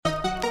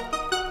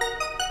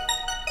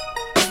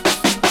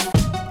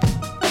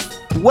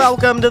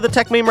Welcome to the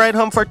Tech Meme Ride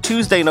Home for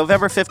Tuesday,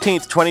 November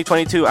 15th,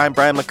 2022. I'm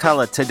Brian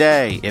McCullough.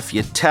 Today, if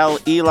you tell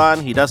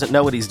Elon he doesn't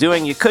know what he's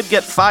doing, you could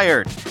get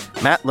fired.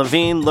 Matt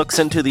Levine looks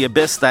into the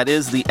abyss that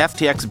is the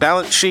FTX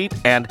balance sheet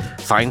and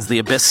finds the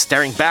abyss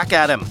staring back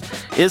at him.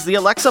 Is the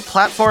Alexa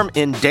platform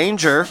in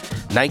danger?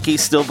 Nike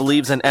still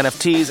believes in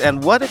NFTs,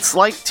 and what it's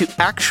like to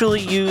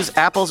actually use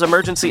Apple's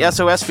emergency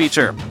SOS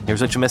feature. Here's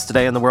what you missed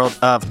today in the world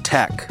of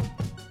tech.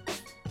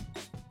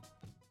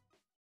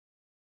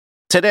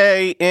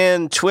 Today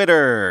in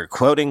Twitter,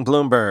 quoting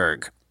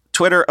Bloomberg,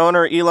 Twitter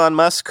owner Elon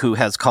Musk, who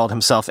has called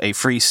himself a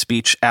free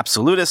speech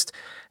absolutist,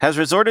 has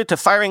resorted to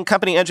firing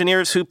company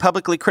engineers who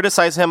publicly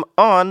criticize him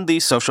on the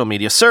social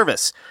media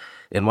service.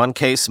 In one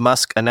case,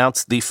 Musk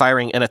announced the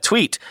firing in a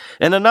tweet.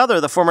 In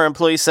another, the former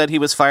employee said he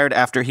was fired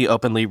after he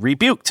openly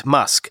rebuked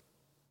Musk.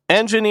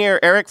 Engineer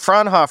Eric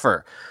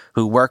Fraunhofer,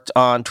 who worked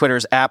on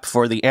Twitter's app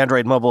for the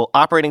Android mobile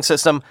operating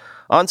system,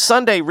 on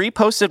Sunday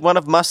reposted one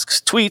of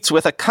Musk's tweets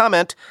with a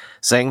comment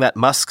saying that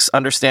Musk's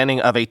understanding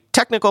of a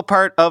technical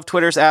part of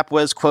Twitter's app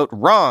was, quote,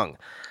 wrong.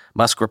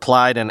 Musk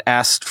replied and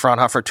asked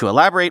Fraunhofer to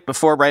elaborate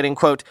before writing,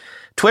 quote,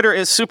 Twitter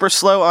is super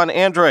slow on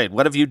Android.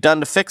 What have you done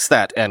to fix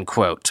that, end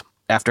quote.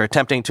 After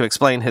attempting to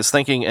explain his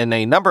thinking in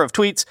a number of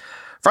tweets,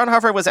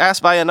 Fraunhofer was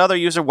asked by another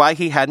user why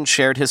he hadn't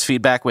shared his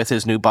feedback with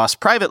his new boss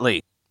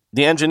privately.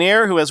 The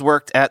engineer, who has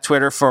worked at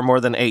Twitter for more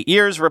than 8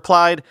 years,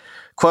 replied,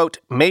 quote,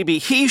 maybe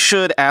he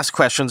should ask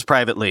questions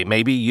privately,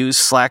 maybe use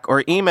Slack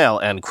or email,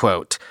 end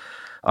quote.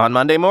 On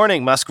Monday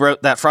morning, Musk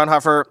wrote that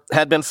Fraunhofer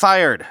had been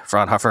fired.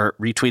 Fraunhofer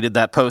retweeted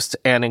that post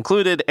and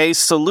included a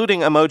saluting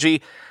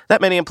emoji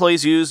that many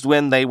employees used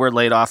when they were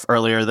laid off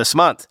earlier this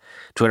month.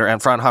 Twitter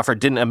and Fraunhofer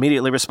didn't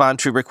immediately respond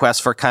to requests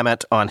for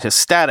comment on his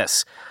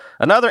status.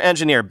 Another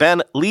engineer,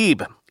 Ben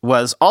Leib,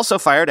 was also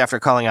fired after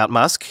calling out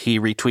Musk. He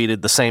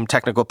retweeted the same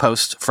technical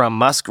post from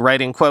Musk,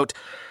 writing, quote,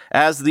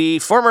 as the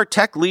former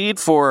tech lead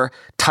for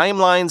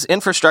Timeline's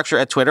infrastructure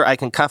at Twitter, I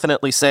can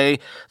confidently say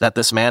that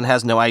this man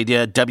has no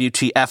idea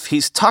WTF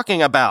he's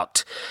talking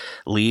about.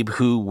 Leib,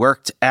 who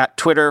worked at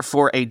Twitter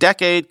for a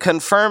decade,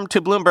 confirmed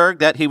to Bloomberg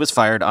that he was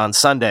fired on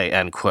Sunday,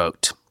 end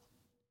quote.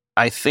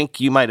 I think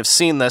you might have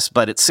seen this,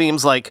 but it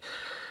seems like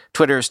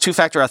Twitter's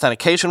two-factor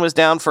authentication was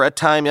down for a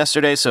time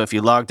yesterday, so if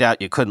you logged out,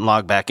 you couldn't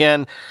log back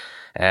in.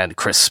 And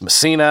Chris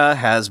Messina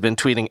has been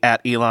tweeting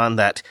at Elon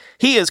that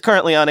he is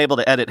currently unable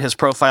to edit his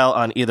profile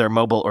on either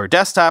mobile or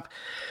desktop.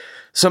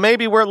 So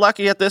maybe we're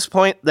lucky at this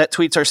point that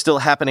tweets are still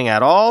happening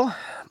at all.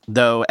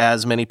 Though,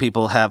 as many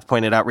people have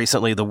pointed out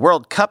recently, the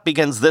World Cup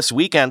begins this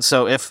weekend.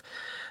 So if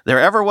there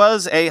ever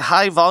was a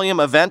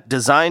high-volume event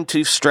designed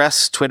to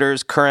stress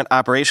Twitter's current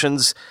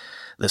operations,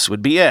 this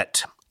would be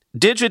it.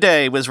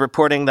 Digiday was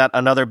reporting that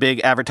another big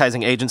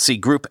advertising agency,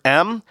 Group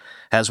M,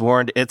 has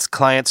warned its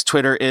clients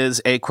Twitter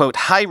is a, quote,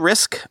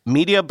 high-risk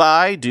media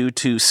buy due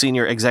to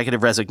senior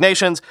executive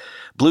resignations,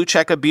 blue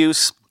check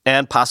abuse,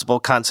 and possible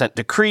consent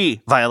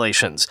decree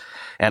violations.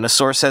 And a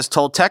source has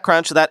told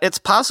TechCrunch that it's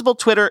possible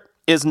Twitter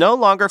is no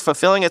longer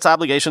fulfilling its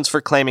obligations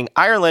for claiming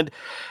Ireland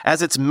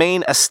as its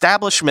main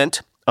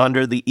establishment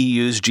under the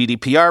EU's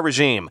GDPR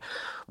regime.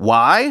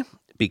 Why?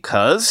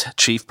 Because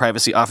Chief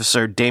Privacy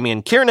Officer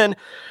Damian Kiernan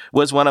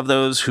was one of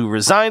those who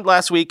resigned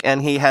last week,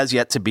 and he has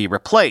yet to be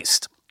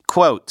replaced.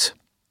 Quote,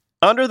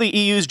 under the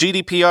EU's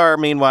GDPR,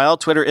 meanwhile,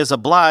 Twitter is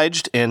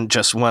obliged, in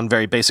just one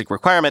very basic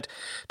requirement,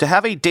 to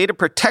have a data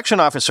protection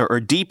officer, or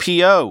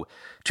DPO,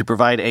 to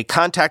provide a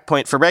contact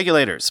point for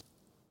regulators.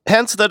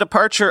 Hence the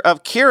departure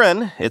of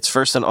Kieran, its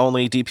first and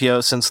only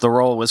DPO since the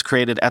role was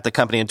created at the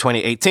company in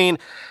 2018,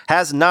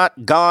 has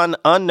not gone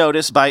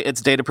unnoticed by its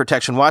data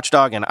protection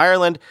watchdog in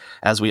Ireland,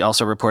 as we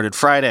also reported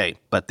Friday.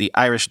 But the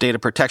Irish Data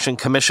Protection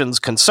Commission's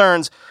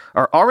concerns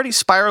are already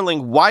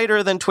spiraling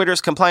wider than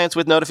Twitter's compliance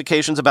with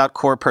notifications about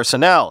core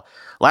personnel.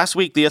 Last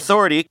week, the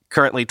authority,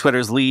 currently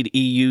Twitter's lead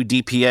EU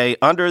DPA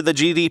under the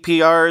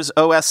GDPR's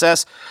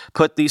OSS,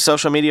 put the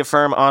social media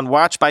firm on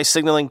watch by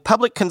signaling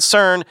public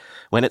concern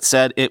when it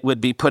said it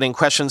would be putting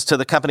questions to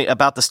the company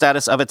about the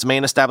status of its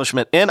main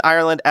establishment in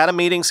Ireland at a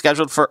meeting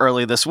scheduled for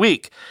early this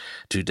week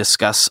to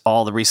discuss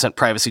all the recent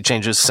privacy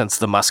changes since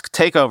the Musk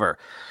takeover.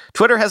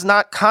 Twitter has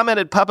not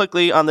commented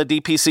publicly on the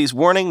DPC's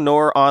warning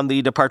nor on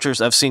the departures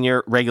of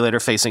senior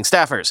regulator-facing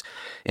staffers.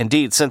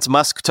 Indeed, since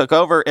Musk took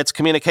over, its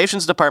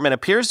communications department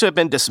appears to have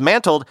been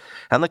dismantled,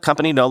 and the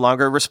company no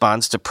longer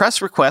responds to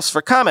press requests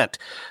for comment.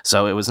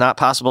 So it was not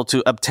possible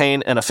to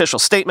obtain an official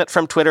statement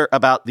from Twitter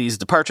about these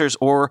departures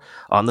or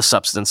on the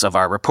substance of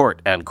our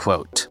report, end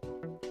quote.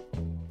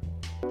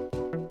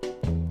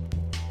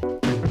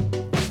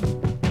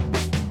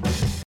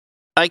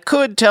 I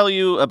could tell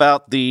you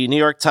about the New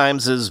York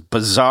Times'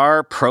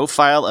 bizarre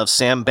profile of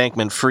Sam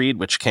Bankman-Fried,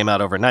 which came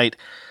out overnight,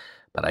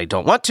 but I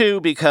don't want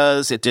to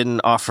because it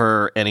didn't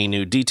offer any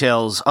new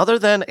details other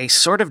than a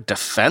sort of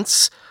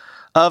defense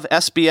of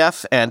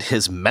SBF and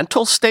his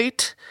mental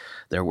state.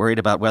 They're worried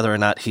about whether or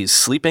not he's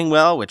sleeping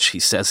well, which he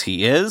says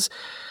he is,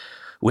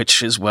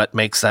 which is what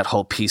makes that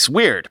whole piece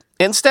weird.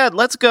 Instead,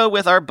 let's go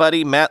with our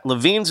buddy Matt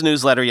Levine's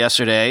newsletter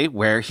yesterday,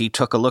 where he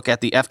took a look at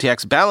the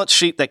FTX balance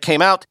sheet that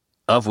came out,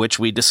 of which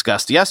we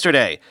discussed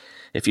yesterday.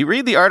 If you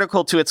read the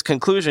article to its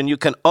conclusion, you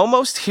can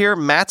almost hear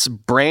Matt's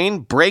brain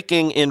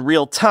breaking in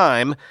real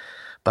time,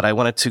 but I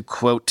wanted to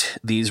quote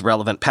these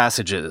relevant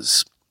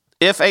passages.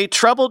 If a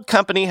troubled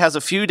company has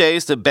a few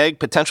days to beg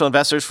potential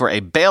investors for a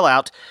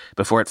bailout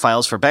before it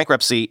files for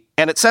bankruptcy,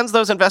 and it sends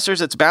those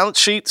investors its balance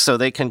sheet so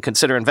they can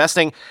consider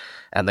investing,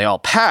 and they all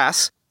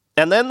pass,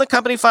 and then the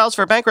company files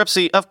for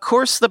bankruptcy, of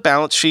course the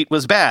balance sheet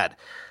was bad.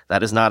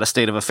 That is not a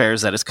state of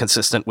affairs that is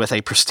consistent with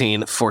a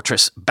pristine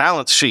fortress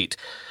balance sheet.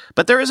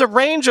 But there is a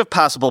range of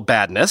possible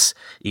badness,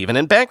 even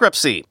in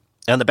bankruptcy.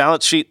 And the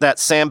balance sheet that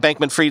Sam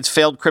Bankman-Fried's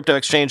failed crypto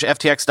exchange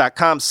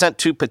FTX.com sent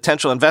to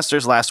potential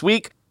investors last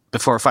week,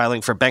 before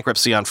filing for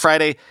bankruptcy on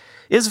Friday,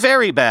 is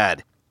very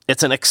bad.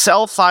 It's an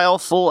Excel file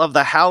full of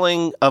the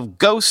howling of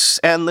ghosts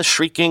and the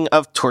shrieking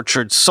of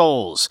tortured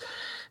souls.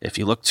 If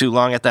you look too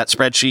long at that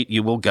spreadsheet,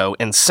 you will go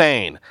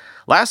insane.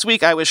 Last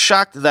week, I was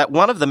shocked that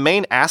one of the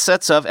main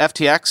assets of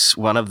FTX,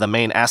 one of the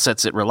main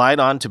assets it relied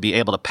on to be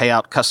able to pay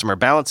out customer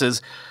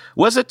balances,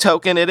 was a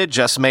token it had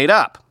just made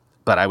up.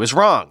 But I was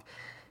wrong.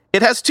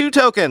 It has two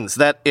tokens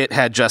that it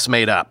had just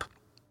made up.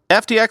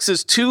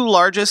 FTX's two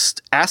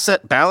largest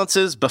asset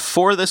balances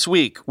before this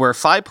week were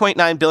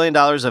 $5.9 billion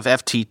of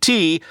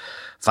FTT,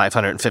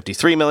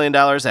 $553 million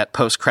at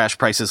post-crash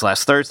prices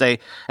last Thursday,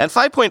 and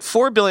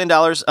 $5.4 billion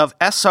of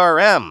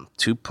SRM,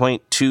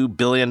 $2.2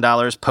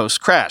 billion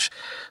post-crash.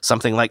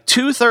 Something like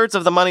two-thirds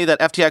of the money that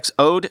FTX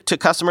owed to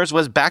customers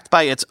was backed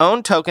by its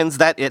own tokens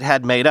that it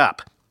had made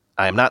up.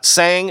 I am not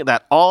saying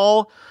that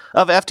all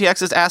of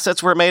FTX's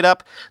assets were made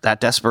up. That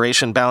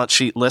desperation balance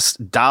sheet lists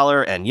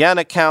dollar and yen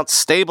accounts,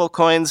 stable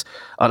coins,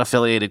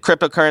 unaffiliated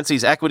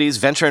cryptocurrencies, equities,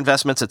 venture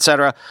investments,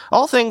 etc.,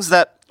 all things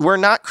that were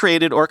not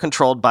created or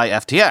controlled by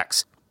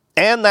FTX.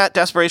 And that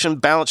desperation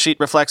balance sheet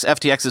reflects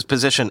FTX's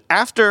position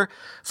after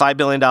 $5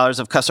 billion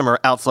of customer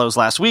outflows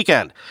last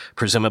weekend.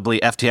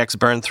 Presumably, FTX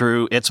burned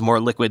through its more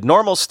liquid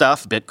normal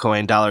stuff,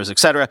 Bitcoin, dollars,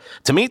 etc.,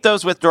 to meet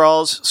those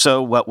withdrawals,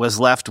 so what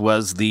was left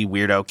was the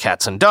weirdo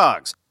cats and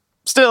dogs.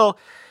 Still,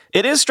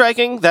 it is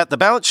striking that the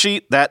balance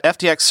sheet that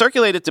FTX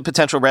circulated to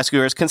potential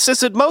rescuers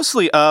consisted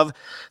mostly of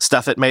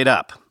stuff it made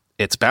up.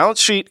 Its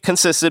balance sheet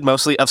consisted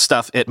mostly of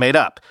stuff it made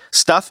up.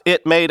 Stuff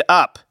it made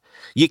up.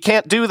 You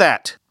can't do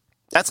that.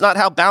 That's not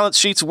how balance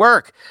sheets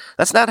work.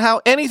 That's not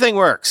how anything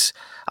works.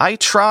 I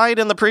tried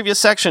in the previous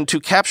section to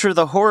capture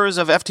the horrors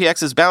of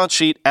FTX's balance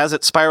sheet as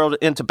it spiraled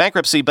into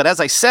bankruptcy, but as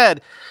I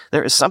said,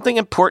 there is something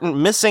important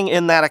missing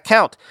in that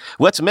account.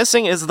 What's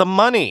missing is the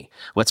money.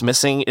 What's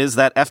missing is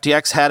that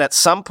FTX had at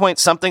some point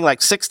something like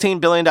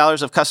 $16 billion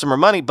of customer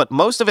money, but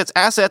most of its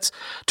assets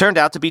turned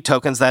out to be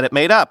tokens that it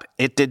made up.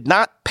 It did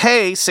not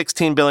pay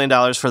 $16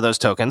 billion for those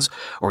tokens,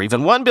 or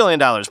even $1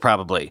 billion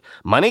probably.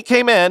 Money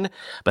came in,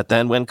 but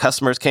then when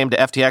customers came to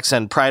FTX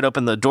and pried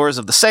open the doors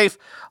of the safe,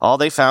 all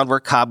they found were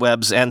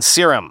cobwebs and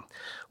serum.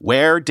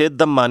 Where did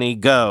the money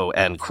go?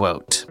 End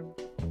quote.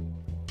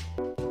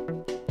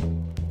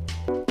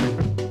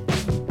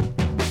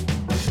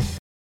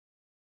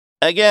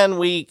 Again,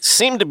 we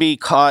seem to be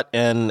caught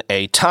in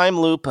a time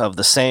loop of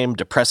the same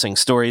depressing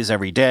stories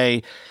every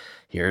day.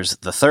 Here's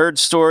the third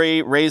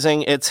story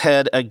raising its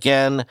head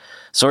again.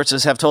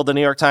 Sources have told the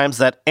New York Times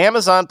that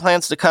Amazon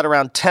plans to cut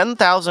around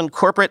 10,000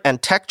 corporate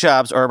and tech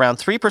jobs, or around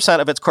 3%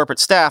 of its corporate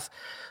staff,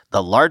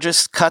 the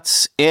largest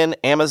cuts in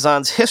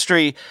Amazon's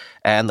history,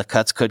 and the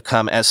cuts could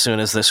come as soon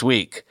as this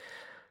week.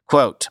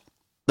 Quote,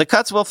 the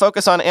cuts will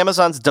focus on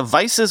Amazon's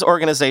devices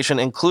organization,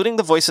 including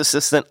the voice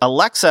assistant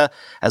Alexa,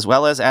 as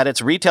well as at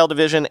its retail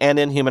division and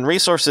in human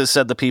resources,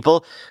 said the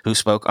people, who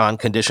spoke on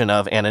condition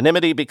of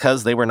anonymity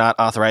because they were not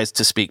authorized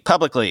to speak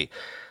publicly.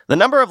 The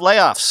number of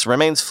layoffs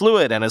remains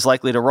fluid and is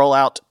likely to roll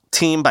out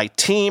team by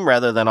team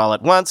rather than all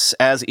at once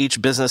as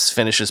each business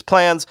finishes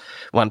plans,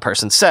 one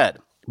person said.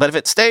 But if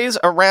it stays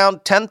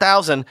around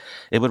 10,000,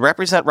 it would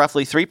represent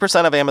roughly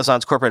 3% of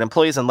Amazon's corporate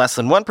employees and less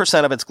than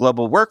 1% of its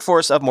global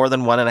workforce of more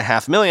than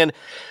 1.5 million,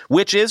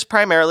 which is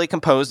primarily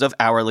composed of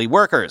hourly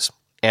workers.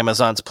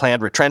 Amazon's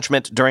planned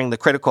retrenchment during the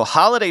critical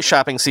holiday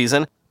shopping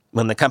season,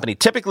 when the company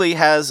typically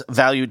has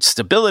valued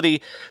stability,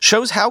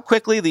 shows how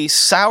quickly the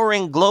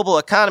souring global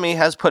economy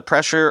has put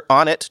pressure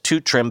on it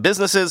to trim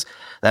businesses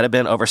that have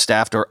been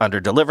overstaffed or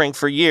under-delivering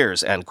for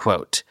years, end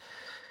quote.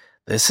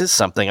 This is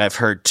something I've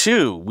heard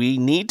too. We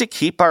need to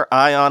keep our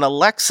eye on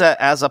Alexa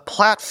as a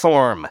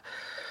platform.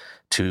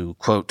 To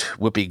quote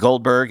Whoopi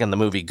Goldberg in the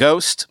movie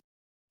Ghost,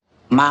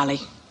 Molly,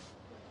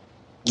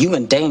 you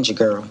in danger,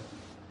 girl.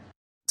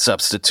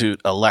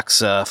 Substitute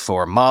Alexa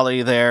for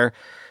Molly there.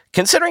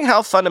 Considering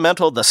how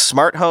fundamental the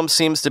smart home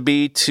seems to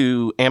be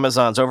to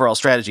Amazon's overall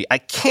strategy, I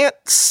can't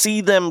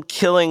see them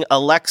killing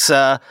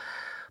Alexa,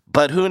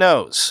 but who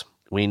knows?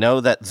 We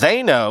know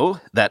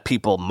that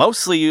people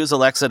mostly use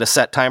Alexa to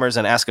set timers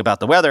and ask about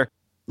the weather.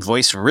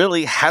 Voice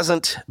really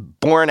hasn't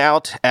borne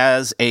out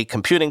as a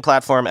computing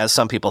platform as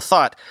some people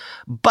thought,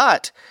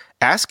 but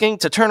asking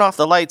to turn off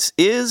the lights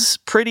is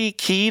pretty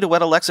key to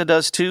what Alexa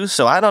does too,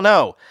 so I don't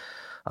know.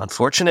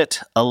 Unfortunate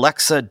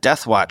Alexa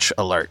Death Watch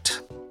alert.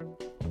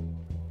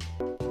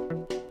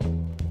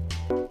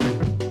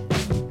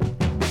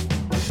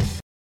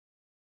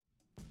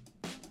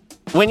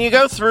 When you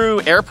go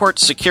through airport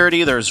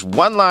security, there's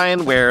one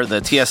line where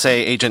the TSA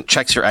agent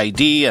checks your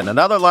ID and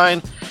another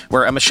line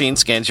where a machine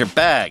scans your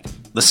bag.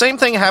 The same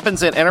thing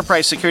happens in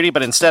enterprise security,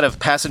 but instead of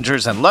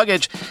passengers and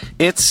luggage,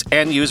 it's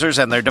end users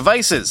and their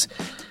devices.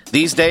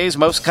 These days,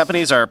 most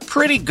companies are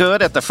pretty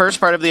good at the first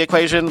part of the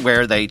equation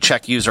where they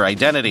check user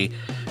identity,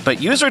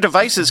 but user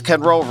devices can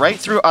roll right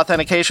through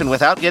authentication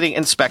without getting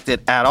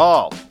inspected at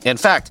all. In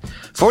fact,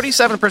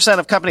 47%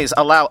 of companies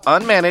allow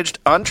unmanaged,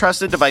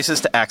 untrusted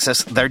devices to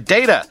access their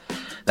data.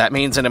 That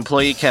means an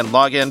employee can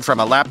log in from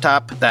a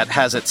laptop that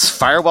has its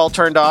firewall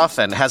turned off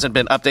and hasn't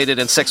been updated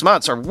in 6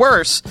 months, or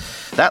worse,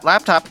 that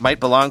laptop might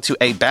belong to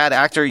a bad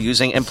actor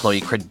using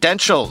employee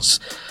credentials.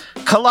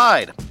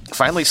 Kolide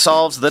finally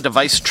solves the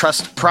device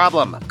trust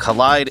problem.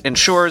 Kolide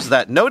ensures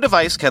that no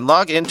device can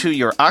log into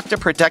your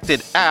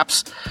Okta-protected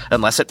apps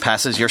unless it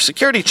passes your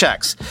security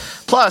checks.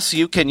 Plus,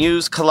 you can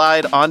use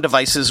Kolide on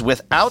devices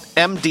without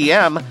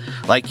MDM,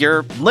 like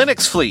your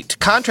Linux fleet,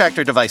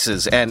 contractor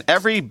devices, and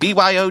every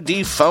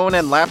BYOD phone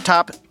and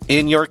laptop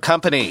in your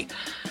company.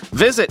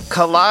 Visit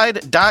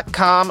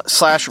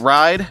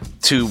kolide.com/ride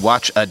to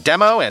watch a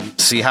demo and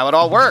see how it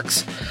all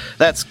works.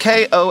 That's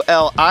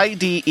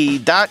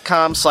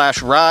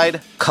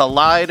KOLIDE.com/ride,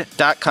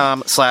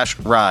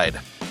 kolide.com/ride.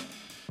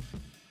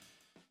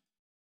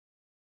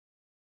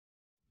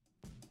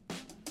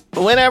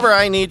 Whenever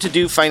I need to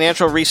do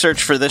financial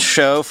research for this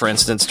show, for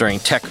instance during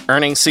tech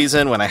earnings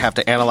season when I have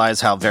to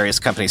analyze how various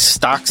companies'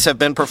 stocks have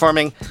been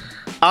performing,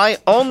 I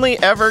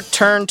only ever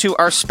turn to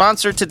our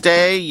sponsor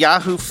today,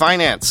 Yahoo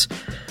Finance.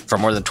 For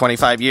more than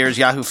 25 years,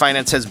 Yahoo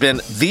Finance has been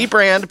the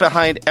brand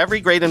behind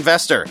every great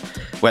investor.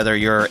 Whether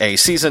you're a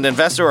seasoned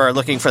investor or are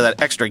looking for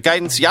that extra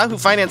guidance, Yahoo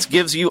Finance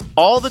gives you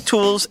all the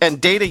tools and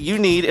data you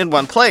need in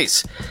one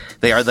place.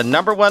 They are the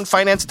 #1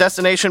 finance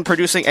destination,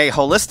 producing a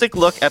holistic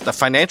look at the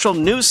financial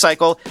news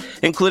cycle,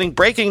 including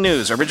breaking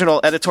news, original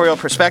editorial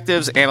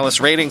perspectives, analyst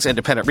ratings,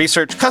 independent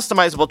research,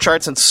 customizable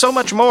charts, and so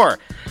much more.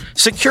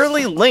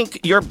 Securely link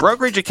your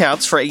brokerage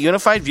accounts for a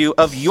unified view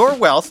of your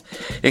wealth,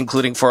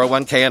 including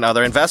 401k and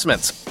other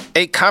investments.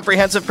 A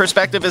comprehensive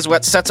perspective is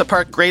what sets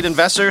apart great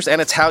investors, and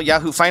it's how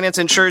Yahoo Finance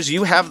ensures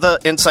you have the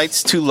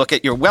insights to look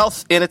at your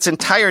wealth in its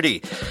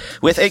entirety.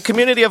 With a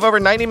community of over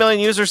 90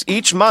 million users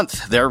each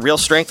month, their real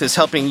strength is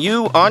helping you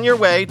on your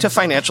way to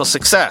financial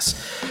success.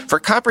 For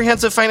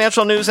comprehensive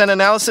financial news and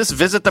analysis,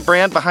 visit the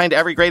brand behind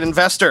every great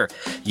investor,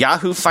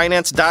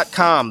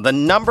 yahoofinance.com, the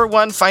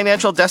 #1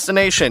 financial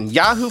destination,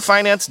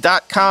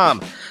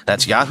 yahoofinance.com.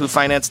 That's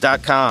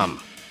yahoofinance.com.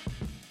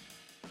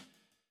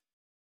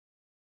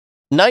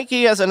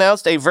 Nike has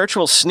announced a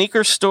virtual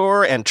sneaker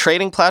store and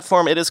trading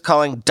platform it is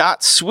calling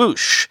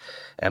 .swoosh,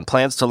 and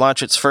plans to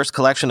launch its first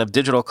collection of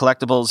digital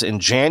collectibles in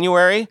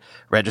January.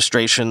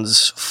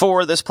 Registrations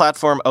for this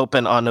platform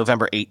open on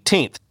November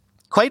 18th.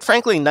 Quite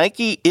frankly,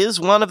 Nike is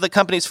one of the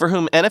companies for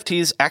whom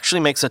NFTs actually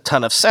makes a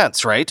ton of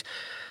sense, right?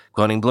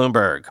 Quoting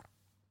Bloomberg.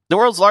 The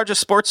world's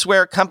largest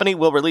sportswear company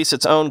will release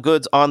its own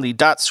goods on the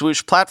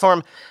 .swoosh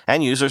platform,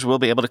 and users will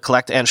be able to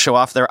collect and show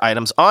off their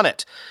items on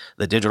it.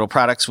 The digital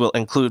products will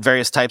include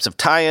various types of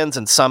tie-ins,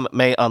 and some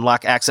may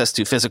unlock access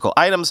to physical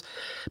items,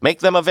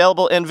 make them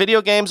available in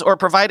video games, or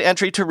provide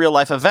entry to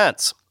real-life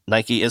events.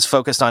 Nike is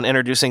focused on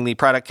introducing the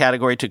product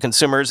category to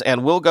consumers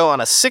and will go on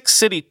a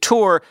 6-city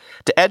tour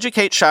to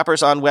educate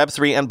shoppers on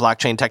Web3 and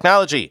blockchain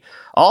technology.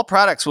 All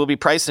products will be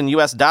priced in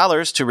US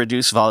dollars to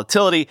reduce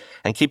volatility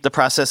and keep the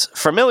process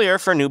familiar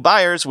for new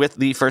buyers, with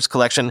the first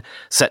collection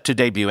set to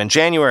debut in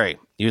January.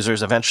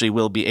 Users eventually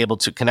will be able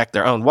to connect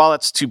their own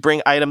wallets to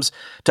bring items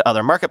to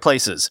other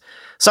marketplaces.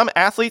 Some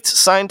athletes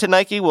signed to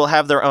Nike will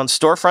have their own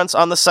storefronts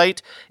on the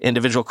site.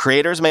 Individual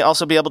creators may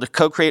also be able to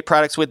co-create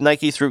products with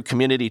Nike through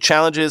community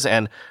challenges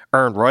and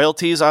earn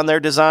royalties on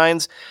their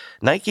designs.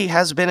 Nike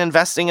has been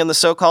investing in the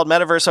so-called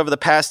metaverse over the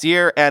past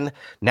year and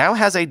now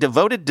has a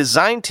devoted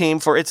design team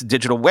for its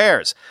digital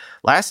wares.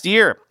 Last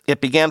year, it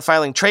began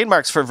filing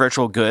trademarks for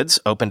virtual goods,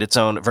 opened its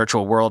own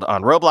virtual world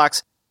on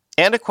Roblox,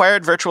 and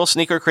acquired virtual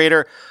sneaker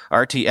creator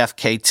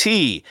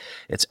RTFKT.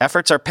 Its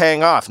efforts are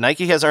paying off.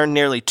 Nike has earned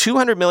nearly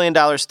 $200 million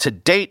to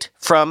date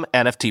from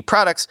NFT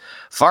products,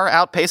 far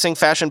outpacing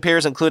fashion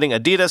peers including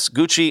Adidas,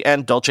 Gucci,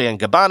 and Dolce &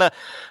 Gabbana,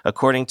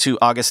 according to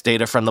August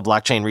data from the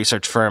blockchain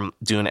research firm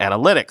Dune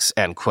Analytics,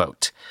 end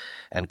quote.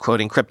 And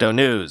quoting Crypto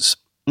News.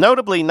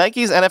 Notably,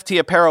 Nike's NFT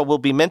apparel will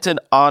be minted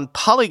on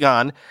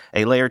Polygon,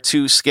 a Layer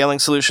 2 scaling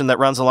solution that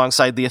runs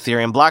alongside the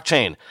Ethereum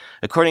blockchain.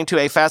 According to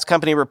a Fast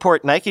Company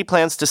report, Nike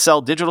plans to sell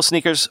digital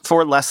sneakers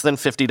for less than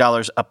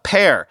 $50 a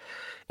pair.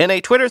 In a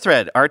Twitter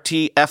thread,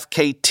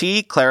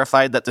 RTFKT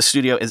clarified that the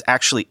studio is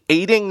actually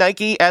aiding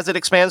Nike as it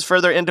expands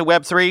further into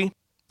Web3.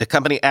 The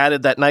company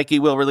added that Nike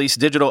will release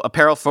digital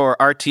apparel for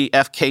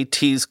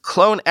RTFKT's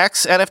Clone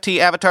X NFT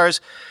avatars,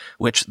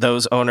 which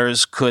those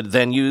owners could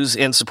then use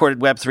in supported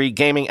Web3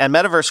 gaming and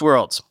metaverse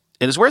worlds.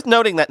 It is worth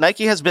noting that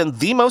Nike has been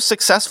the most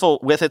successful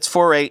with its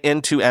foray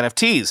into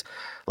NFTs.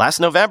 Last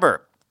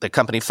November, The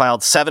company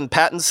filed 7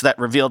 patents that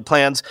revealed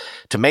plans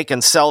to make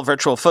and sell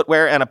virtual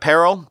footwear and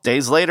apparel.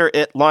 Days later,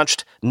 it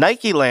launched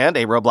Nike Land,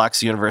 a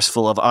Roblox universe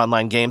full of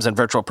online games and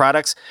virtual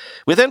products.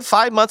 Within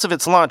 5 months of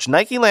its launch,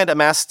 Nike Land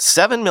amassed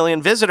 7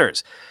 million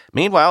visitors.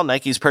 Meanwhile,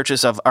 Nike's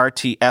purchase of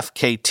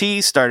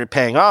RTFKT started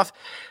paying off.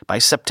 By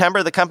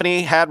September, the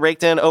company had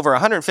raked in over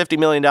 $150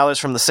 million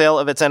from the sale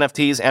of its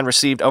NFTs and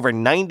received over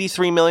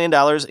 $93 million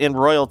in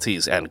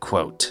royalties, end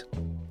quote.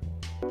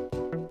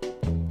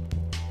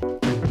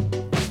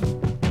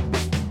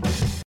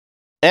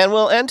 And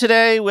we'll end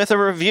today with a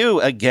review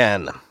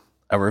again.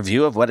 A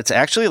review of what it's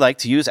actually like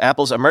to use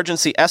Apple's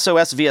emergency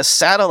SOS via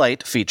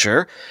satellite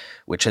feature,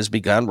 which has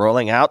begun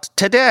rolling out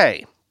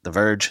today. The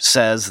Verge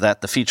says that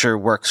the feature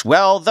works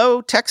well,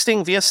 though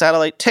texting via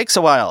satellite takes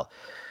a while.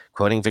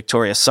 Quoting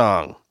Victoria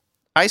Song,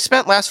 "I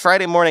spent last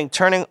Friday morning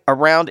turning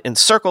around in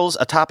circles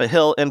atop a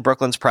hill in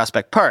Brooklyn's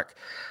Prospect Park.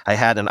 I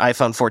had an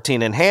iPhone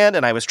 14 in hand,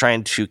 and I was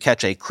trying to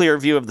catch a clear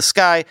view of the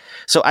sky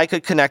so I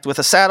could connect with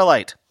a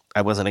satellite.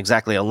 I wasn't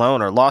exactly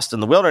alone or lost in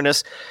the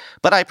wilderness,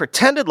 but I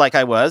pretended like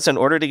I was in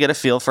order to get a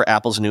feel for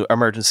Apple's new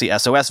emergency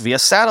SOS via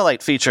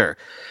satellite feature.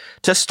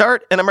 To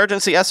start an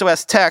emergency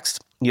SOS text,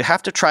 you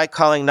have to try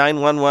calling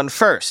 911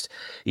 first.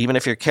 Even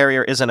if your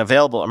carrier isn't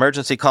available,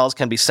 emergency calls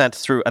can be sent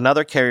through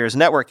another carrier's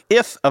network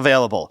if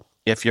available.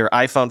 If your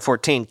iPhone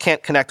 14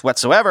 can't connect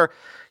whatsoever,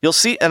 you'll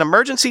see an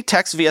emergency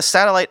text via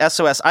satellite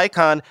SOS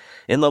icon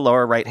in the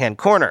lower right-hand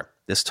corner.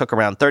 This took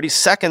around 30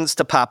 seconds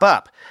to pop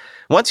up.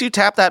 Once you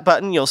tap that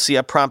button, you'll see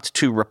a prompt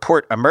to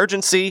report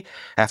emergency.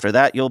 After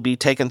that, you'll be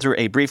taken through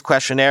a brief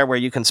questionnaire where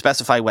you can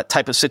specify what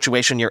type of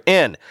situation you're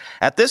in.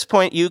 At this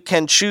point, you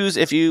can choose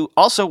if you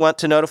also want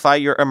to notify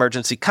your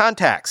emergency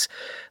contacts.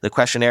 The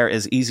questionnaire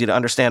is easy to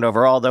understand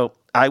overall, though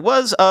I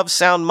was of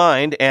sound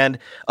mind and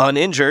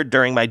uninjured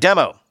during my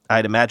demo.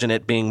 I'd imagine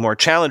it being more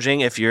challenging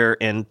if you're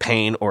in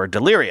pain or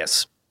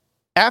delirious.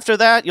 After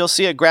that, you'll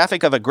see a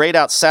graphic of a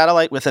grayed-out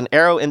satellite with an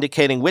arrow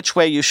indicating which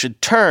way you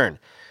should turn.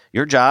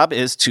 Your job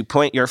is to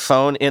point your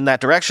phone in that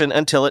direction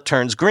until it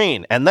turns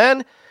green, and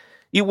then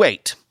you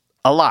wait.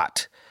 A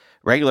lot.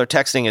 Regular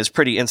texting is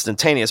pretty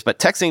instantaneous, but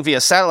texting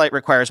via satellite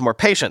requires more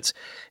patience.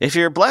 If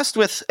you're blessed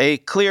with a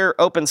clear,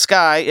 open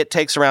sky, it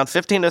takes around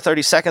 15 to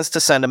 30 seconds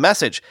to send a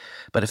message.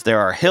 But if there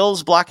are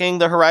hills blocking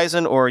the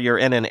horizon or you're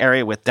in an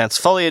area with dense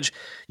foliage,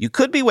 you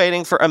could be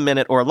waiting for a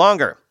minute or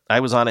longer. I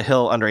was on a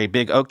hill under a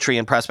big oak tree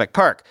in Prospect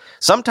Park.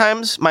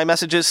 Sometimes my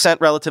messages sent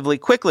relatively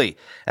quickly,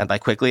 and by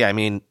quickly I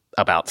mean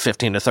about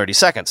 15 to 30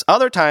 seconds.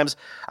 Other times,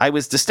 I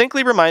was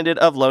distinctly reminded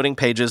of loading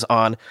pages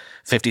on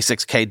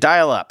 56K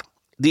dial-up.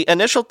 The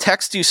initial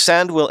text you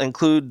send will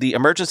include the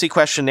emergency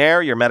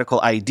questionnaire, your medical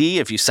ID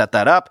if you set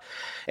that up,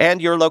 and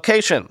your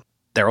location.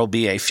 There will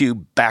be a few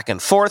back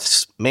and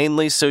forths,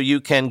 mainly so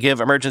you can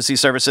give emergency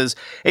services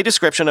a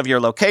description of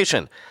your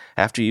location.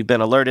 After you've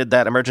been alerted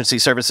that emergency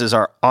services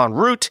are en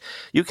route,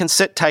 you can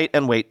sit tight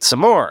and wait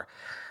some more.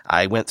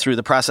 I went through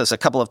the process a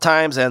couple of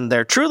times, and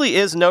there truly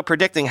is no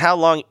predicting how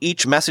long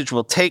each message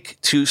will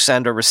take to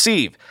send or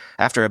receive.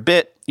 After a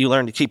bit, you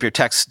learn to keep your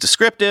texts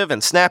descriptive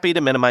and snappy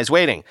to minimize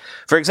waiting.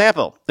 For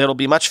example, it'll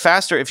be much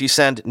faster if you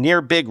send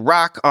 "near big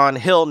rock on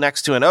hill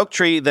next to an oak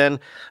tree" than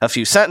a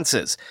few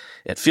sentences.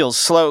 It feels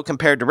slow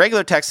compared to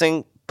regular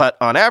texting, but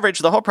on average,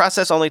 the whole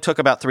process only took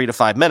about 3 to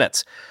 5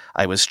 minutes.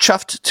 I was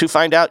chuffed to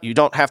find out you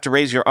don't have to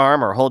raise your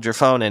arm or hold your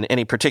phone in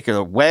any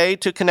particular way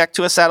to connect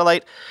to a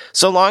satellite.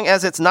 So long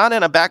as it's not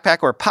in a backpack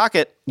or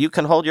pocket, you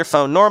can hold your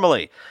phone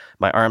normally.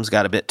 My arms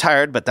got a bit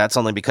tired, but that's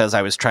only because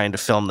I was trying to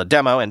film the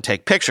demo and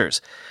take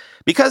pictures.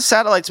 Because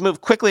satellites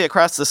move quickly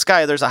across the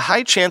sky, there's a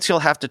high chance you'll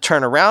have to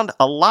turn around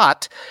a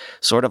lot,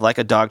 sort of like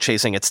a dog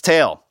chasing its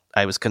tail.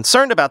 I was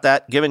concerned about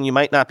that, given you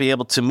might not be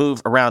able to move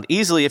around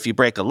easily if you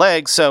break a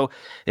leg, so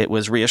it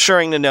was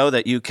reassuring to know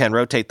that you can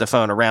rotate the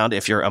phone around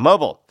if you're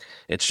immobile.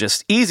 It's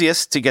just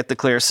easiest to get the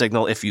clear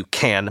signal if you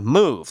can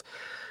move.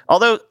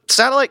 Although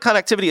satellite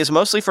connectivity is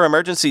mostly for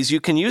emergencies,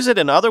 you can use it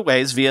in other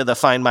ways via the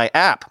Find My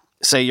app.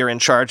 Say you're in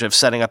charge of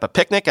setting up a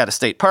picnic at a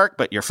state park,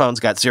 but your phone's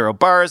got 0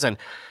 bars and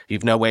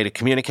you've no way to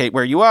communicate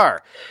where you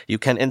are. You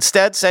can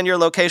instead send your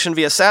location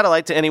via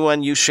satellite to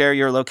anyone you share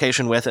your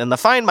location with in the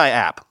Find My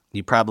app.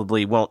 You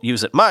probably won't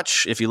use it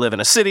much if you live in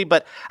a city,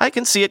 but I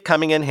can see it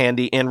coming in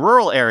handy in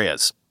rural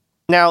areas.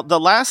 Now, the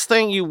last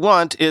thing you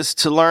want is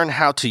to learn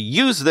how to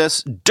use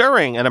this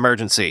during an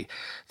emergency.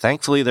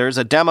 Thankfully, there's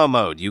a demo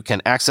mode. You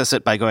can access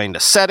it by going to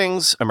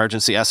Settings,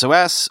 Emergency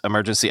SOS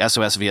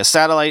via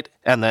satellite,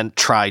 and then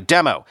Try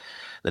Demo.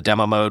 The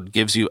demo mode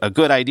gives you a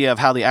good idea of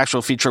how the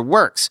actual feature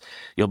works.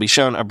 You'll be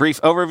shown a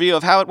brief overview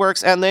of how it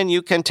works, and then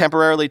you can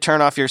temporarily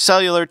turn off your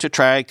cellular to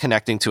try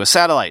connecting to a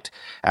satellite.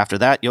 After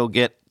that, you'll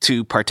get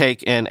to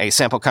partake in a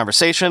sample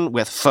conversation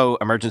with faux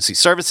emergency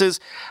services.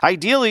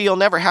 Ideally, you'll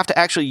never have to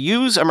actually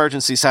use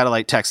emergency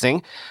satellite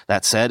texting.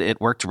 That said,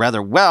 it worked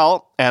rather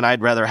well, and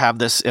I'd rather have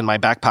this in my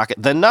back pocket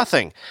than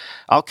nothing.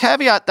 I'll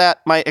caveat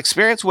that my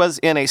experience was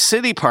in a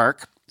city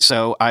park,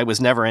 so I was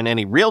never in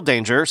any real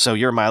danger, so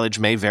your mileage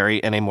may vary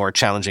in a more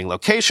challenging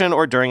location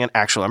or during an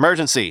actual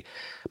emergency.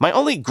 My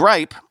only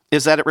gripe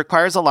is that it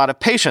requires a lot of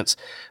patience,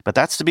 but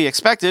that's to be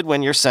expected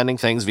when you're sending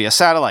things via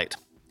satellite.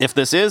 If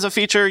this is a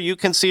feature you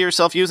can see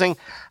yourself using,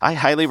 I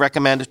highly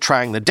recommend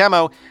trying the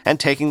demo and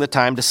taking the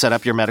time to set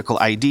up your medical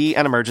ID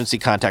and emergency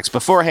contacts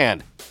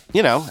beforehand.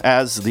 You know,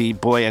 as the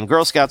Boy and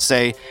Girl Scouts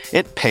say,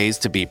 it pays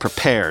to be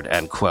prepared,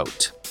 end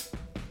quote.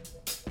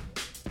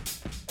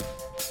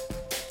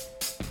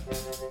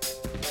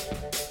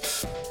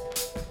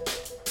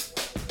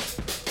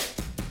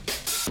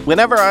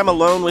 Whenever I'm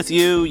alone with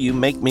you, you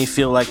make me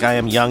feel like I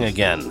am young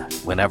again.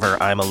 Whenever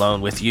I'm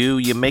alone with you,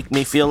 you make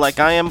me feel like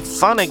I am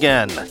fun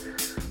again.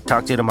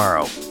 Talk to you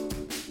tomorrow.